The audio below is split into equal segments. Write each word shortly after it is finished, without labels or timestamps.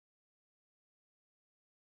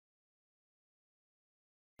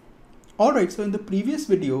Alright, so in the previous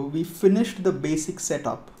video, we finished the basic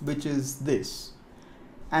setup, which is this.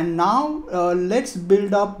 And now let's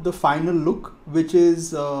build up the final look, which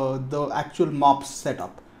is the actual MOPs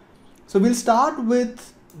setup. So we'll start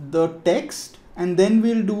with the text and then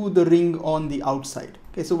we'll do the ring on the outside.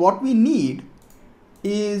 Okay, so what we need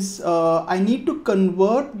is I need to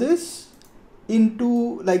convert this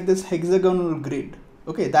into like this hexagonal grid.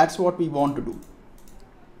 Okay, that's what we want to do.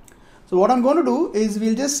 So what I'm going to do is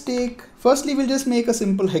we'll just firstly we'll just make a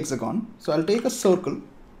simple hexagon. So I'll take a circle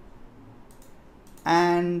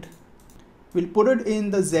and we'll put it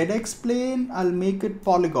in the ZX plane. I'll make it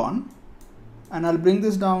polygon and I'll bring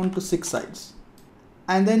this down to 6 sides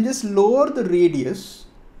and then just lower the radius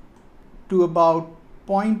to about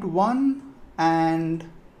 0.1 and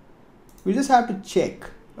we just have to check.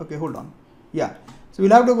 Okay, hold on. Yeah, so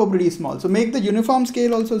we'll have to go pretty small. So make the uniform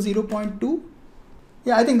scale also 0.2.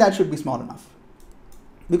 Yeah, I think that should be small enough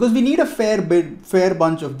because we need a fair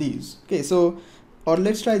bunch of these. Okay, so, or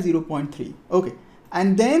let's try 0.3. Okay,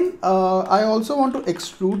 and then I also want to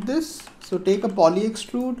extrude this. So take a poly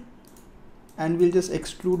extrude and we'll just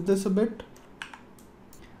extrude this a bit.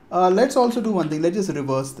 Let's also do one thing. Let's just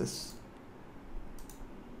reverse this.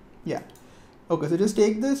 Yeah. Okay, so just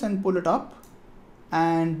take this and pull it up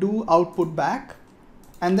and do output back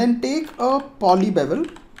and then take a poly bevel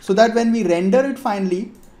so that when we render it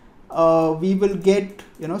finally, we will get,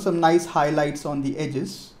 you know, some nice highlights on the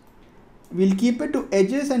edges. We'll keep it to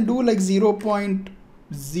edges and do like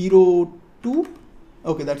 0.02.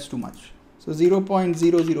 Okay, that's too much. So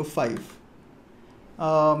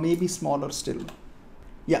 0.005, maybe smaller still.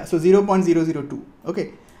 Yeah, so 0.002.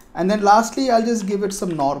 Okay, and then lastly, I'll just give it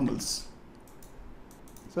some normals.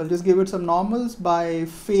 So I'll just give it some normals by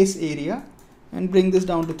face area and bring this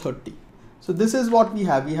down to 30. So this is what we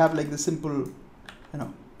have. We have like the simple, you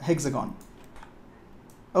know, hexagon.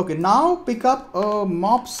 Okay, now pick up a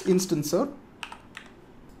MOPS instancer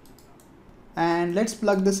and let's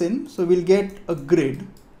plug this in. So we'll get a grid.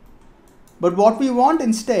 But what we want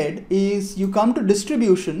instead is you come to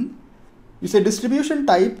distribution. You say distribution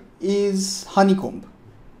type is honeycomb.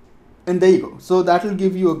 And there you go. So that will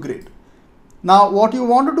give you a grid. Now what you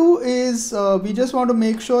want to do is we just want to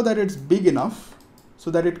make sure that it's big enough so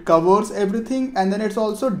that it covers everything and then it's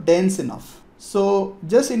also dense enough. So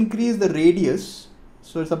just increase the radius.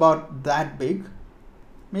 So it's about that big,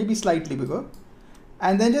 maybe slightly bigger.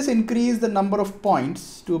 And then just increase the number of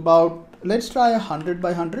points to about, let's try 100 by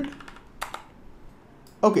 100.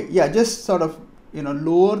 Okay, yeah, just sort of, you know,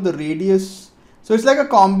 lower the radius. So it's like a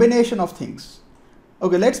combination of things.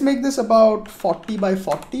 Okay, let's make this about 40 by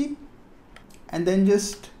 40 and then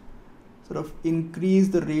just sort of increase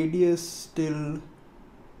the radius till,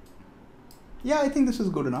 yeah, I think this is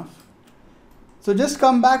good enough. So just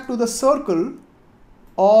come back to the circle,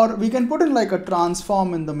 or we can put in like a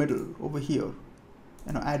transform in the middle over here,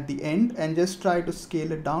 you know, at the end, and just try to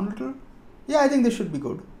scale it down a little. Yeah, I think this should be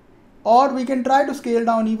good. Or we can try to scale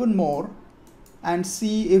down even more and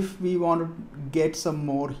see if we want to get some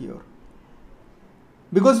more here.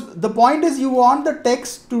 Because the point is you want the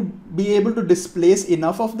text to be able to displace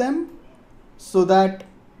enough of them so that,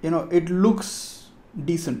 you know, it looks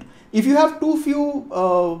decent. If you have too few,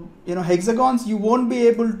 you know, hexagons, you won't be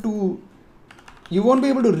able to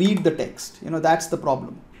read the text. You know, that's the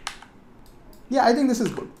problem. Yeah, I think this is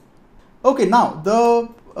good. Okay, now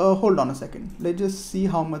hold on a second. Let's just see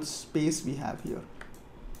how much space we have here.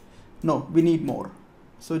 No, we need more.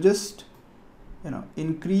 So just, you know,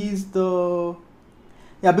 increase the,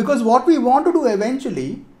 yeah, because what we want to do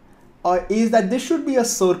eventually is that this should be a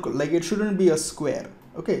circle, like it shouldn't be a square.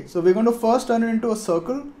 Okay, so we're going to first turn it into a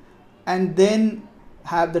circle and then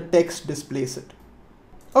have the text displace it.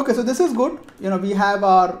 Okay, so this is good. You know, we have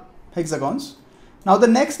our hexagons. Now the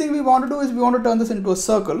next thing we want to do is we want to turn this into a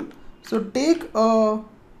circle. So take a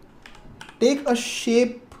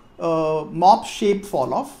shape, MOP shape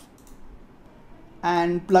fall off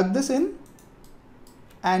and plug this in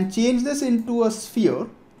and change this into a sphere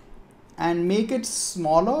and make it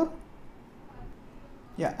smaller.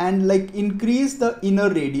 Yeah, and like increase the inner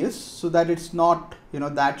radius so that it's not, you know,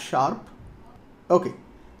 that sharp. Okay,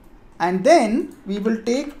 and then we will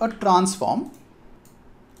take a transform.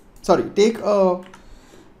 Sorry,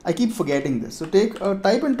 I keep forgetting this. So take a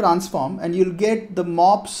type in transform and you'll get the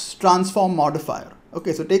MOPS transform modifier.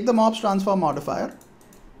 Okay, so take the MOPS transform modifier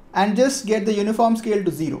and just get the uniform scale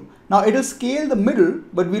to 0. Now it will scale the middle,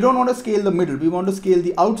 but we don't want to scale the middle. We want to scale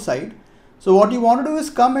the outside. So what you want to do is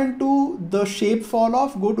come into the shape fall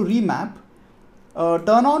off, go to remap,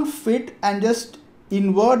 turn on fit and just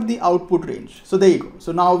invert the output range. So there you go.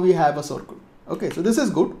 So now we have a circle. Okay, so this is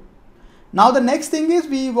good. Now the next thing is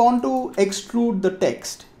we want to extrude the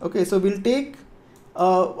text. Okay, so we'll take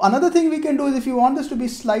another thing we can do is if you want this to be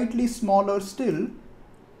slightly smaller still,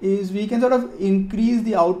 is we can sort of increase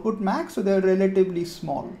the output max so they're relatively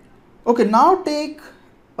small. Okay, now type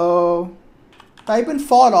in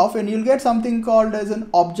fall off and you'll get something called as an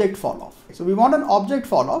object fall off. So we want an object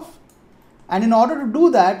fall off, and in order to do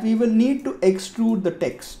that we will need to extrude the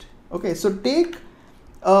text. Okay, so take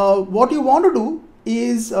what you want to do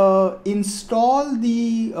is install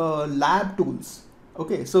the lab tools.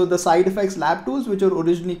 Okay, so the side effects lab tools, which are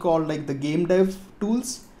originally called like the game dev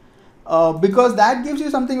tools, because that gives you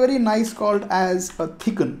something very nice called as a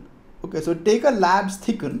thicken. Okay, so take a labs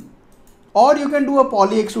thicken, or you can do a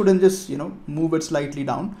poly extrude and just, you know, move it slightly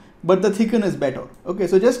down, but the thicken is better. Okay,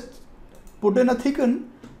 so just put in a thicken,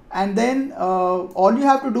 and then all you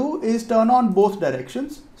have to do is turn on both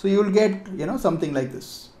directions, so you will get, you know, something like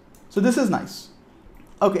this. So this is nice.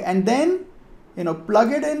 Okay, and then, you know,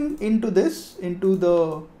 plug it into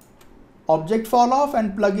the object fall off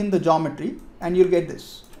and plug in the geometry, and you'll get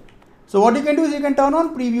this. So what you can do is you can turn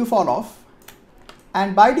on preview fall off,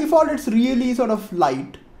 and by default it's really sort of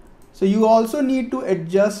light. So you also need to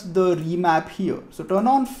adjust the remap here. So turn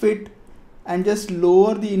on fit and just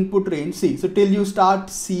lower the input range. See, so till you start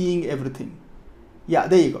seeing everything. Yeah,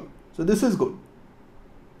 there you go. So this is good.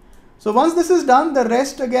 So once this is done, the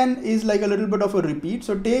rest again is like a little bit of a repeat.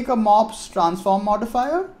 So take a Mops transform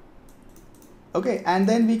modifier. Okay, and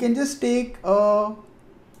then we can just take the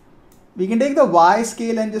Y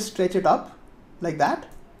scale and just stretch it up like that.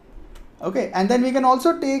 Okay, and then we can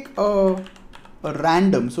also take a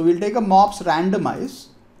random. So we'll take a Mops Randomize,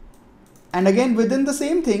 and again within the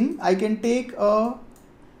same thing I can take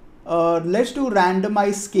let's do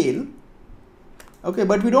randomize scale. Okay,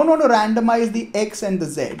 but we don't want to randomize the X and the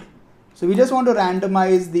Z, so we just want to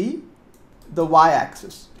randomize the Y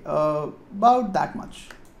axis, about that much.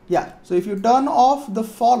 Yeah, so if you turn off the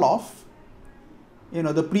fall off, you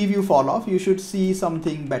know, the preview fall off, you should see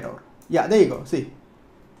something better. Yeah, there you go, see.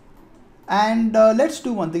 And let's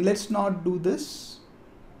do one thing, let's not do this.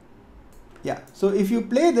 Yeah, so if you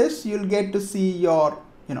play this, you'll get to see your,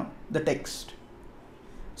 you know, the text.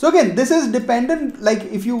 So again, this is dependent, like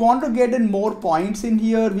if you want to get in more points in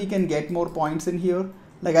here, we can get more points in here.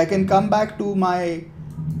 Like I can come back to my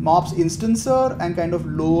Mops instancer and kind of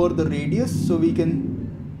lower the radius so we can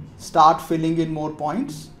start filling in more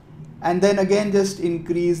points. And then again, just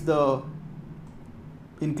increase the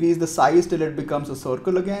size till it becomes a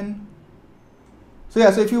circle again. So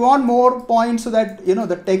yeah, so if you want more points so that, you know,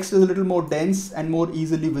 the text is a little more dense and more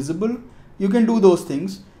easily visible, you can do those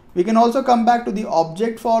things. We can also come back to the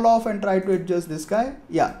object fall off and try to adjust this guy.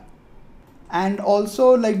 Yeah. And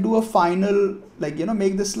also like do a final, like, you know,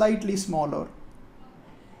 make this slightly smaller.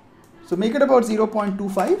 So make it about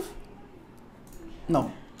 0.25.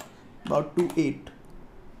 No, about 2.8.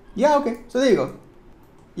 Yeah, okay. So there you go.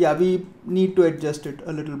 Yeah, we need to adjust it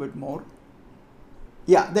a little bit more.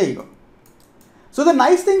 Yeah, there you go. So the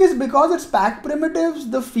nice thing is because it's packed primitives,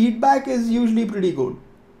 the feedback is usually pretty good.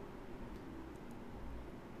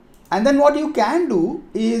 And then what you can do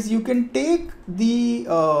is you can take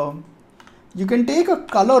a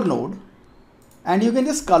color node and you can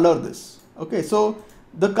just color this. Okay, so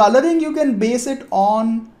the coloring you can base it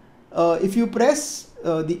on, if you press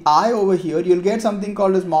the I over here, you'll get something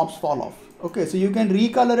called as Mops fall off. Okay, so you can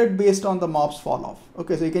recolor it based on the Mops fall off.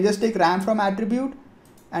 Okay, so you can just take RAM from attribute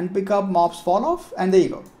and pick up Mops fall off, and there you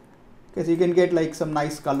go. Okay, so you can get like some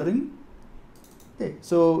nice coloring. Okay,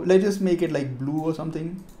 so let's just make it like blue or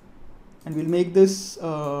something, and we'll make this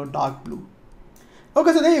dark blue.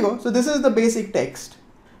 Okay, so there you go. So this is the basic text.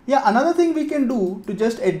 Yeah, another thing we can do to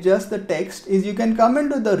just adjust the text is you can come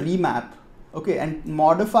into the remap, okay, and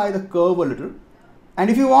modify the curve a little. And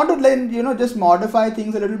if you want to then, you know, just modify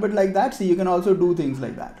things a little bit like that, see, you can also do things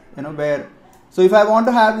like that, you know, where, so if I want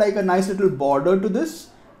to have like a nice little border to this,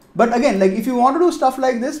 but again, like if you want to do stuff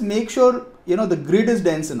like this, make sure, you know, the grid is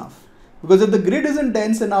dense enough, because if the grid isn't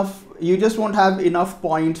dense enough, you just won't have enough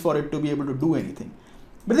points for it to be able to do anything.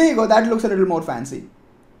 But there you go, that looks a little more fancy.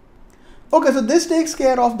 Okay, so this takes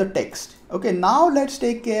care of the text. Okay, now let's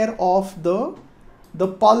take care of the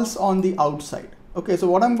pulse on the outside. Okay, so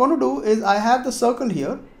what I'm going to do is I have the circle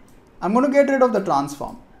here. I'm going to get rid of the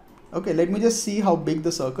transform. Okay, let me just see how big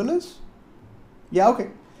the circle is. Yeah, okay.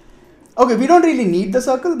 Okay, we don't really need the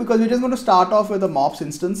circle because we're just going to start off with a Mops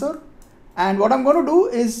instancer. And what I'm going to do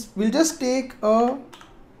is we'll just take a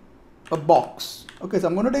box. Okay, so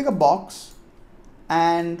I'm going to take a box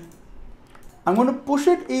and I'm going to push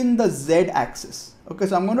it in the Z axis. Okay,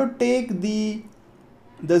 so I'm going to take the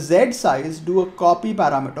Z size, do a copy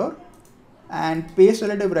parameter and paste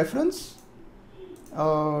relative reference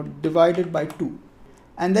divided by 2,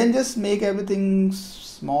 and then just make everything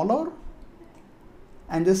smaller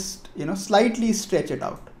and just, you know, slightly stretch it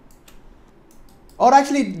out, or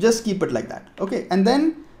actually just keep it like that. Okay, and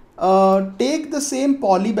then take the same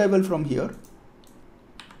polybevel from here,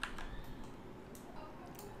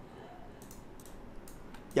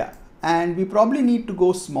 yeah, and we probably need to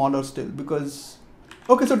go smaller still because,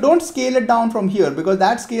 okay, so don't scale it down from here because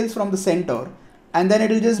that scales from the center and then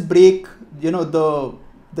it will just break, you know,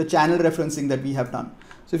 the channel referencing that we have done.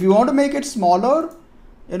 So if you want to make it smaller,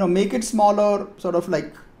 you know, make it smaller sort of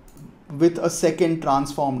like with a second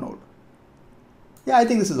transform node. Yeah, I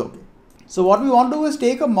think this is okay. So what we want to do is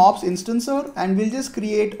take a mops instancer and we'll just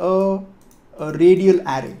create a radial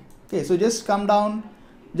array. Okay, so just come down,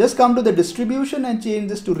 just come to the distribution and change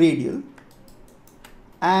this to radial.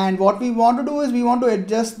 And what we want to do is we want to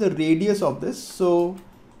adjust the radius of this. So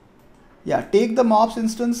yeah, take the mops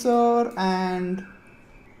instancer and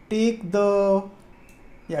take the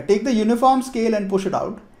uniform scale and push it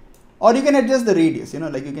out. Or you can adjust the radius, you know,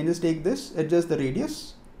 like you can just take this, adjust the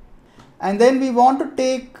radius. And then we want to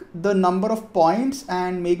take the number of points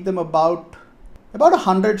and make them about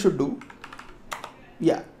 100 should do.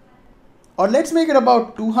 Yeah. Or let's make it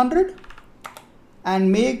about 200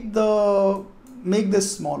 and make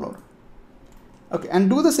this smaller. Okay, and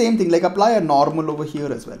do the same thing, like apply a normal over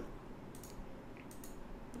here as well.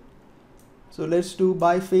 So let's do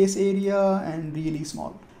by face area and really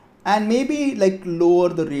small. And maybe like lower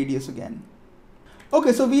the radius again.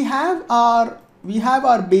 Okay, so we have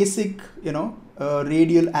our basic, you know,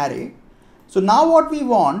 radial array. So now what we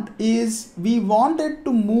want is we want it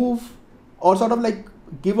to move or sort of like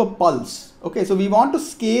give a pulse. Okay, so we want to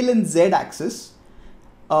scale in Z axis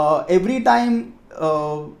every time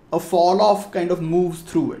a fall off kind of moves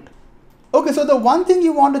through it. Okay, so the one thing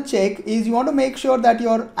you want to check is you want to make sure that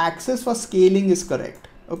your axis for scaling is correct.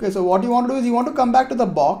 Okay, so what you want to do is you want to come back to the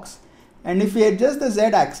box, and if we adjust the Z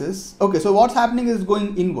axis, okay, so what's happening is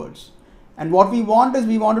going inwards. And what we want is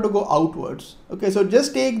we wanted to go outwards. Okay, so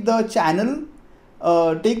just take the channel,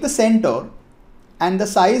 take the center and the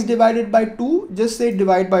size divided by 2, just say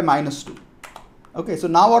divide by -2. Okay, so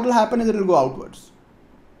now what will happen is it will go outwards.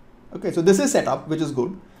 Okay, so this is set up, which is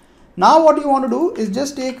good. Now what you want to do is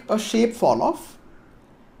just take a shape fall off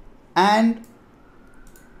and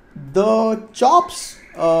the chops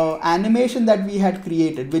animation that we had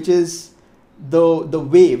created, which is the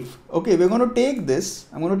wave. Okay, we're going to take this,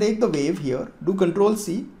 I'm going to take the wave here, do Control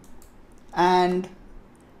C and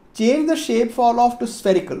change the shape fall off to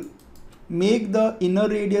spherical, make the inner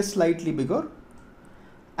radius slightly bigger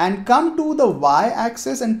and come to the Y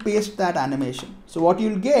axis and paste that animation. So what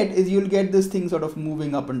you'll get is you'll get this thing sort of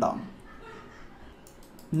moving up and down.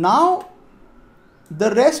 Now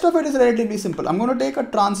the rest of it is relatively simple. I'm going to take a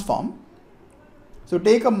transform. So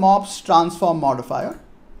take a mops transform modifier.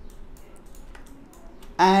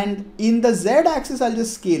 And in the Z axis, I'll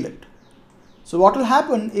just scale it. So what will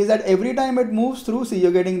happen is that every time it moves through, see,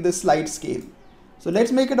 you're getting this slight scale. So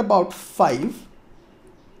let's make it about 5.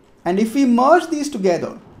 And if we merge these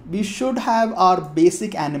together, we should have our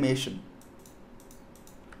basic animation.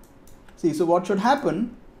 See, so what should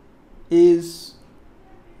happen is,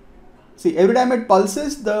 see, every time it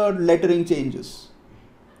pulses, the lettering changes.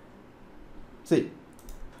 See.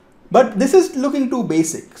 But this is looking too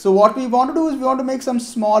basic. So what we want to do is we want to make some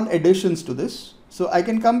small additions to this. So I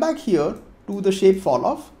can come back here to the shape fall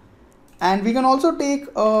off and we can also take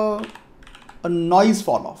a noise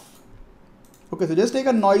fall off. Okay, so just take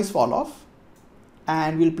a noise fall off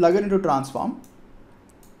and we'll plug it into transform.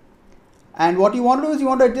 And what you want to do is you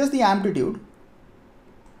want to adjust the amplitude.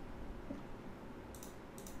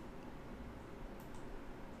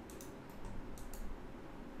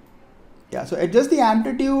 Yeah, so adjust the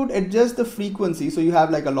amplitude, adjust the frequency, so you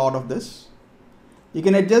have like a lot of this. You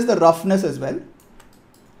can adjust the roughness as well.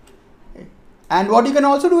 Okay. And what you can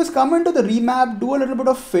also do is come into the remap, do a little bit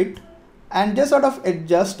of fit and just sort of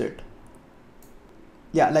adjust it.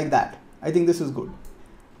 Yeah, like that. I think this is good.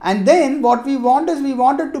 And then what we want is we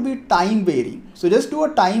want it to be time varying. So just do a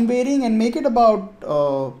time varying and make it about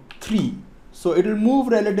 3. So it will move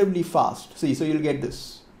relatively fast. See, so you'll get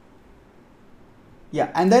this. Yeah,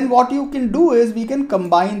 and then what you can do is we can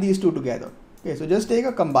combine these two together. Okay, so just take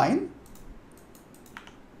a combine.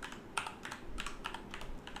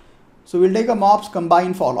 So we'll take a mops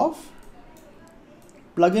combine fall off,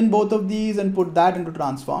 plug in both of these and put that into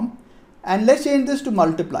transform. And let's change this to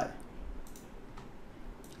multiply.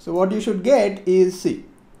 So what you should get is, see,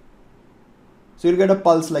 so you'll get a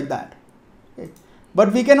pulse like that. Okay.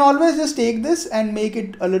 But we can always just take this and make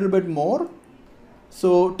it a little bit more.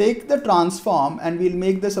 So take the transform and we'll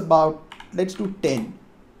make this about let's do 10.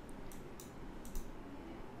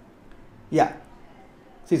 Yeah,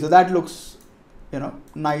 see, so that looks,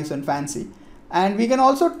 nice and fancy. And we can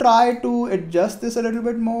also try to adjust this a little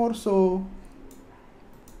bit more. So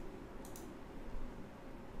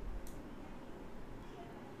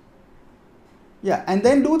yeah, and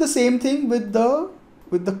then do the same thing with the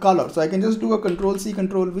color. So I can just do a Control-C,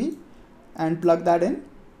 Control-V and plug that in.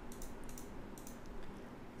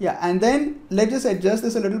 Yeah, and then let's just adjust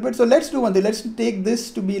this a little bit. So let's do one thing. Let's take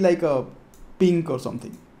this to be like a pink or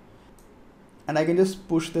something. And I can just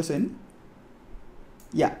push this in.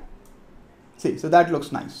 Yeah. See, so that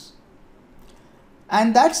looks nice.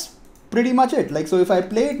 And that's pretty much it. Like, so if I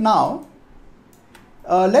play it now,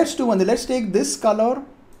 let's do one thing. Let's take this color.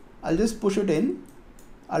 I'll just push it in.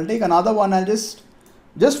 I'll take another one. I'll just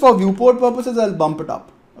for viewport purposes, I'll bump it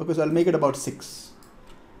up. Okay, so I'll make it about 6.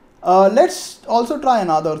 Let's also try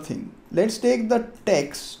another thing. Let's take the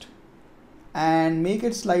text and make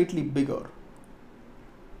it slightly bigger.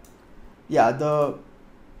 Yeah,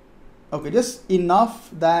 okay, just enough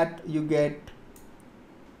that you get,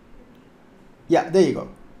 yeah, there you go.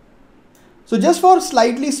 So just for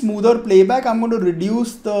slightly smoother playback, I'm going to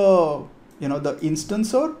reduce the, the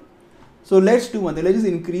instancer. So let's do one thing. Let's just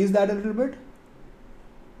increase that a little bit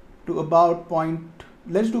to about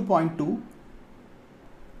let's do 0.2.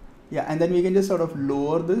 Yeah, and then we can just sort of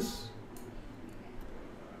lower this.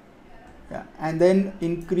 Yeah, and then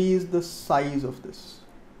increase the size of this.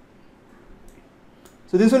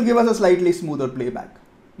 So this will give us a slightly smoother playback.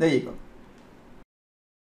 There you go.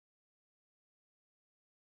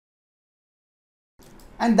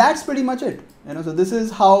 And that's pretty much it. So this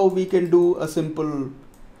is how we can do a simple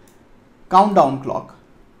countdown clock.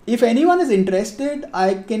 If anyone is interested,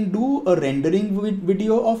 I can do a rendering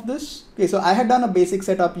video of this. Okay, so I had done a basic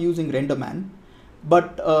setup using RenderMan,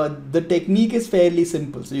 but the technique is fairly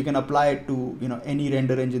simple. So you can apply it to any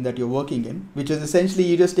render engine that you're working in, which is essentially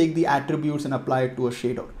you just take the attributes and apply it to a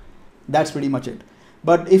shader. That's pretty much it.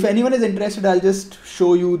 But if anyone is interested, I'll just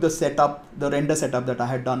show you the setup, the render setup that I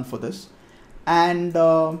had done for this. And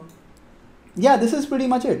yeah, this is pretty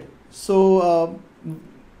much it. So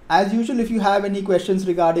as usual, if you have any questions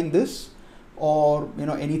regarding this or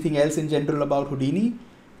anything else in general about Houdini,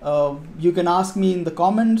 you can ask me in the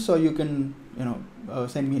comments, or you can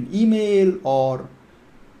send me an email or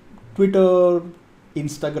Twitter,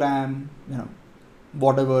 Instagram,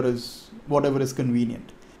 whatever is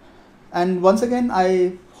convenient. And once again,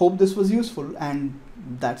 I hope this was useful, and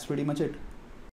that's pretty much it.